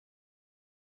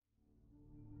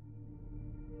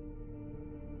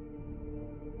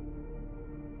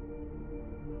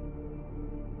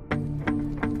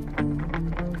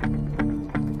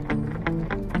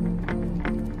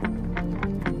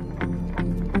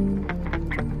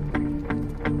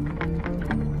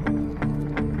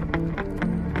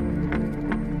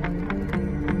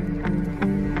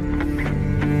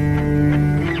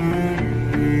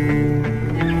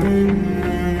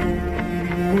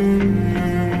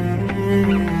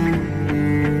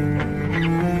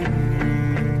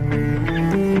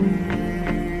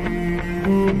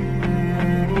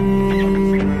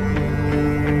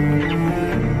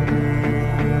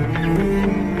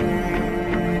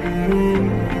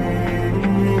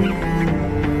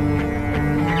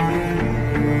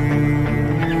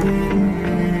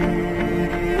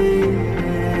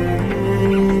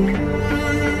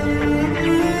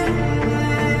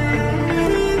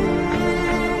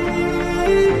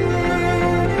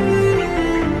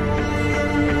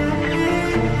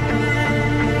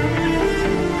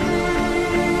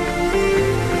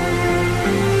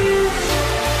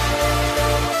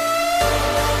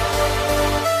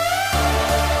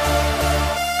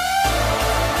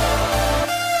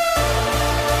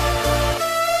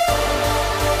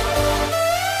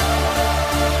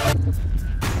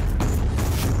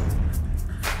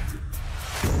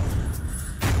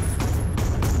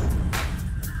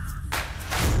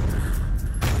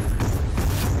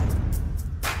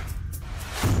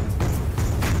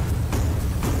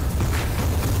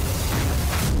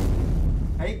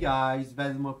Hey guys,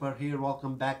 Vesmoper here,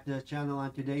 welcome back to the channel.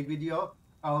 On today's video,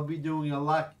 I'll be doing a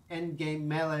lock endgame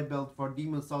melee build for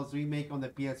Demon's Souls Remake on the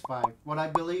PS5. What I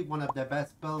believe one of the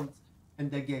best builds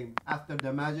in the game after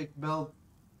the magic build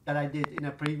that I did in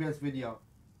a previous video.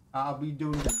 I'll be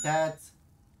doing the stats,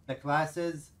 the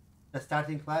classes, the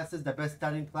starting classes, the best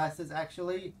starting classes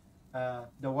actually,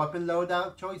 the weapon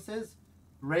loadout choices,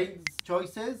 raids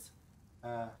choices,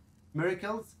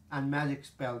 miracles, and magic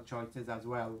spell choices as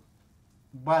well.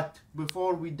 But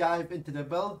before we dive into the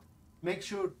build, make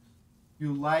sure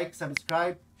you like,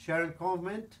 subscribe, share, and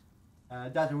comment.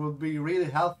 That will be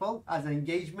really helpful as an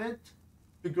engagement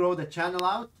to grow the channel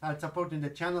out and supporting the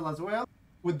channel as well.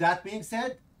 With that being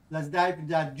said, let's dive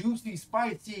into that juicy,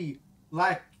 spicy,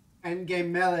 like endgame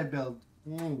melee build.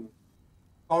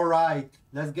 Alright,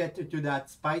 let's get into that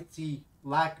spicy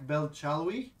lack build, shall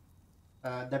we?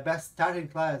 The best starting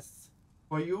class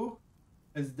for you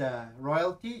is the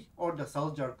royalty or the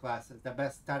soldier classes. The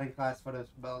best starting class for this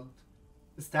build.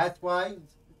 Stats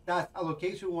wise, stat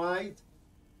allocation wise,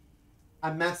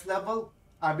 at max level,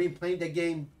 I've been playing the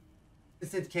game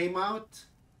since it came out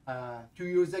 2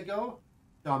 years ago.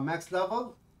 So max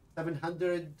level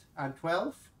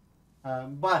 712.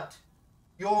 But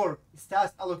your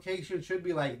stats allocation should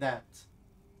be like that: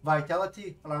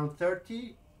 vitality around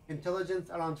 30, intelligence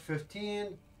around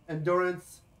 15,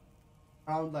 endurance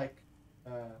around like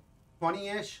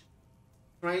 20-ish,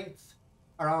 strength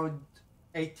around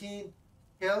 18,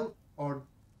 skill or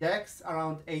dex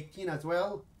around 18 as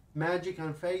well, magic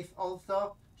and faith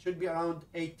also should be around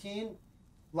 18,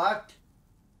 luck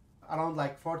around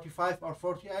like 45 or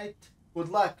 48, with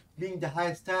luck being the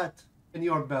highest stat in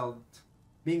your build,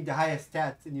 being the highest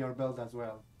stats in your build as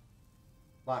well.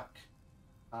 Luck,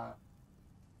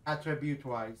 attribute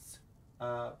wise,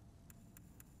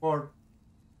 for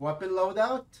weapon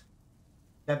loadout,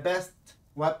 the best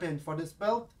weapon for this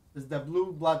build is the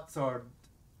blue blood sword.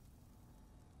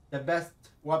 The best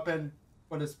weapon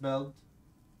for this build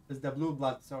is the blue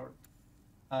blood sword.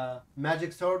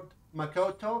 Magic sword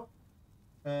Makoto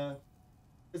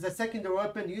is a secondary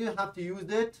weapon. You don't have to use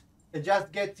it. It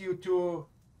just gets you to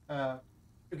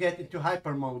get into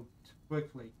hyper mode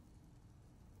quickly.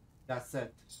 That's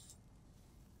it.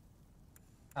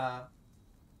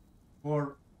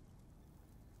 For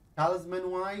talisman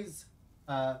wise,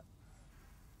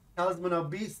 Talisman of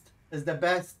Beast is the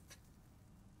best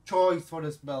choice for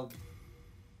this build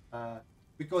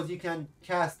because you can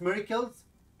cast miracles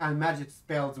and magic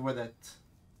spells with it.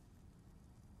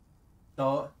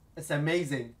 So it's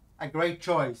amazing, a great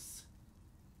choice.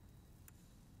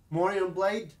 Morion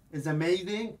Blade is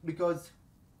amazing because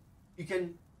you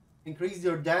can increase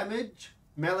your damage,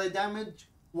 melee damage,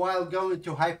 while going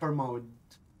to hyper mode.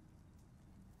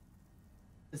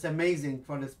 It's amazing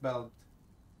for this build.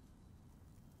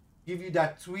 Give you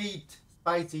that sweet,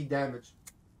 spicy damage.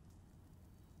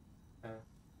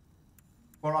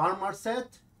 For armor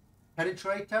set,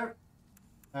 penetrator,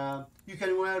 you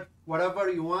can wear whatever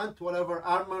you want, whatever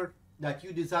armor that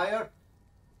you desire.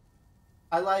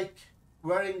 I like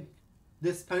wearing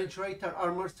this penetrator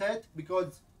armor set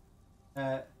because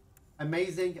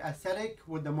amazing aesthetic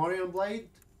with the Morion Blade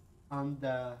and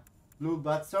the blue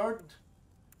blood sword.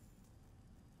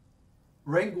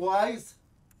 Ring wise,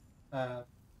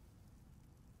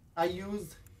 I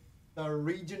use the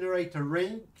regenerator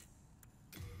ring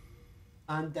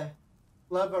and the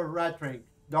clever rat ring.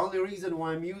 The only reason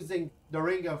why I'm using the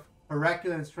ring of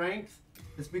Herculean strength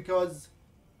is because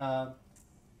of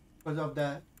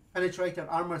the penetrator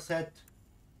armor set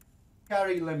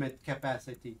carry limit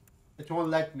capacity. It won't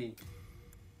let me.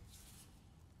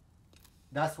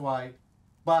 That's why.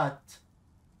 But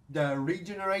the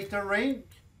regenerator ring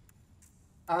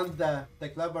and the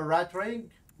clever rat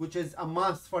ring, which is a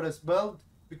must for this build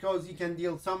because you can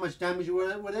deal so much damage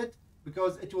with it,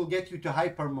 because it will get you to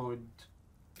hyper mode.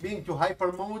 Being to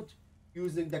hyper mode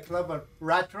using the clever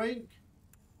rat ring,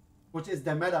 which is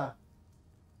the meta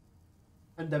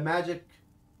and the magic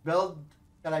build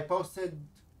that I posted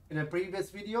in a previous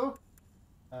video,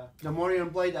 the Morion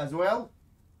Blade as well,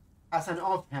 as an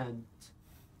offhand.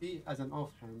 See, as an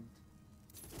offhand.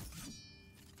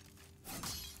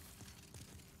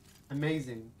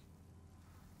 Amazing.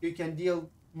 You can deal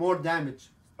more damage,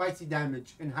 spicy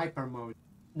damage in hyper mode.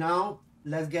 Now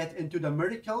let's get into the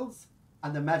miracles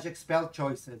and the magic spell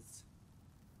choices.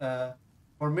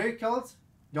 For miracles,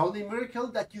 the only miracle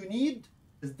that you need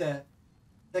is the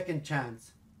second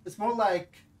chance. It's more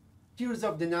like Tears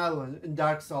of Denial in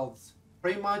Dark Souls.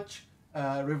 Pretty much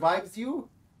revives you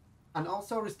and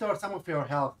also restores some of your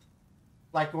health.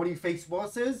 Like when you face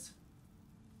bosses,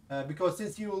 because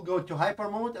since you will go to hyper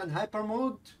mode, and hyper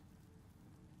mode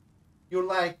you're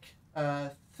like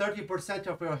 30%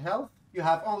 of your health. You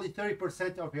have only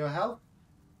 30% of your health,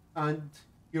 and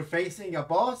you're facing a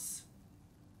boss.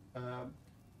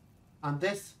 And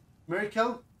this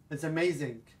miracle is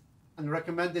amazing and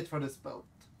recommended for this build.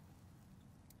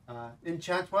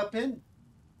 Enchant weapon.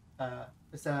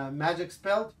 It's a magic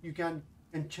spell. You can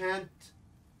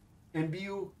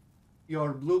imbue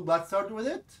your blue blood sword with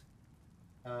it.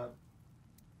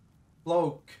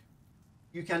 Cloak.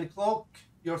 You can cloak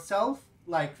yourself.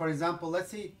 Like, for example,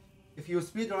 let's see if you're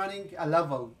speedrunning a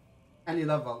level, any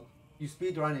level, you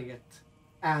speedrunning it,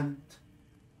 and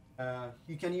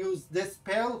you can use this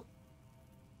spell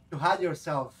to hide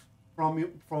yourself from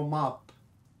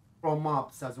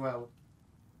mobs as well.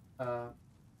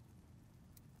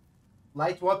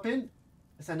 Light weapon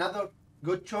is another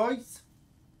good choice.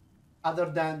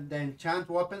 Other than the enchant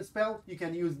weapon spell, you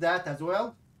can use that as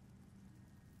well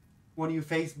when you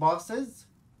face bosses,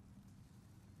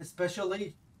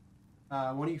 especially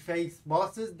when you face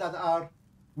bosses that are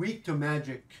weak to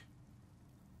magic.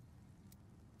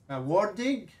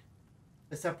 Warding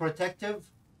is a protective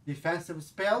defensive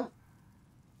spell.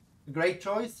 Great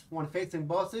choice when facing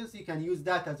bosses. You can use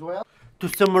that as well. To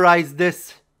summarize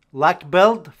this luck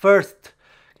build, first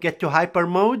get to hyper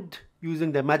mode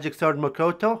using the magic sword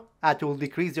Makoto. That will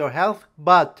decrease your health,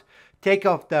 but take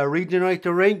off the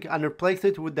regenerator ring and replace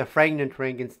it with the fragrant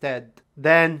ring instead.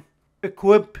 Then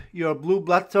equip your blue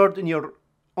blood sword in your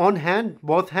on hand,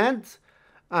 both hands,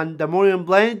 and the Morion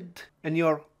blade in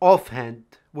your off hand,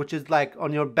 which is like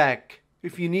on your back.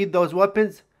 If you need those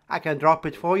weapons, I can drop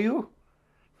it for you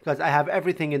because I have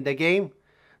everything in the game.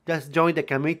 Just join the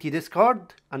community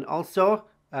Discord and also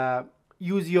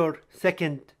use your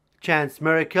second chance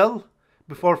miracle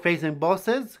before facing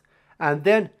bosses, and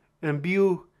then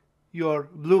imbue your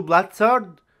blue blood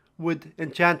sword with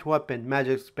enchant weapon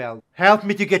magic spell. Help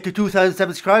me to get to 2,000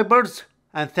 subscribers,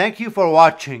 and thank you for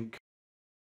watching.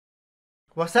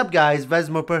 What's up guys,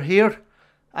 Vesmoper here.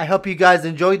 I hope you guys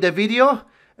enjoyed the video.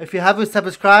 If you haven't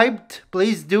subscribed,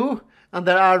 please do, and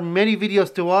there are many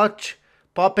videos to watch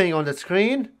popping on the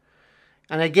screen.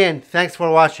 And again, thanks for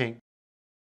watching.